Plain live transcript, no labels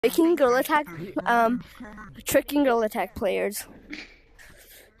Making Gorilla Tag, tricking Gorilla Tag players.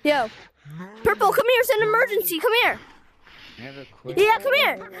 Yo, Purple, come here, it's an emergency, come here. Yeah, come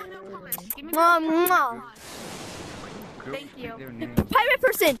here. Thank you. Pirate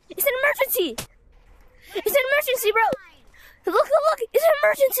person, it's an emergency. It's an emergency, bro. Look, it's an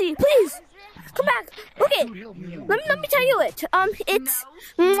emergency, please. Come back. Okay, let me tell you it. It's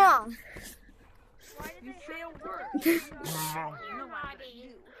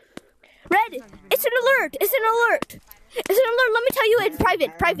Red, it's an alert. It's an alert. It's an alert. Let me tell you in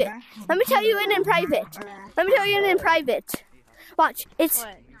private. Let me tell you in private. Watch. It's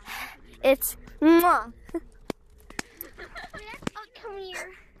Oh, come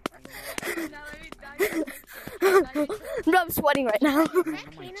here. Bro, I'm sweating right now. Go.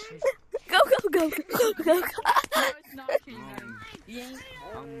 No, it's not canine.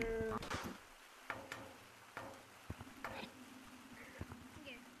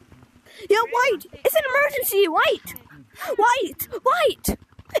 Yo, White! It's an emergency! White!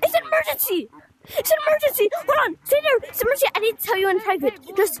 It's an emergency! Hold on! Stay there! It's an emergency! I need to tell you in private.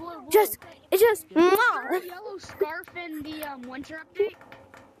 It's just... Yellow scarf in the winter update?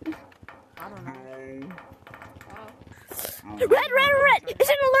 I don't know. Red! It's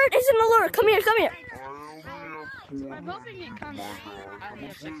an alert! Come here! I'm hoping it comes.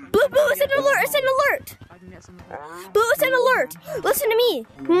 Blue, it's an alert! Blue, it's an alert! Listen to me!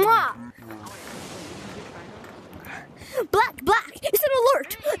 Black! It's an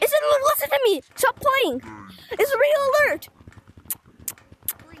alert! Listen to me! Stop playing! It's a real alert!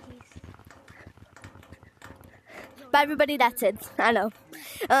 Bye everybody, that's it. I know.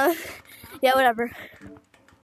 Yeah, whatever.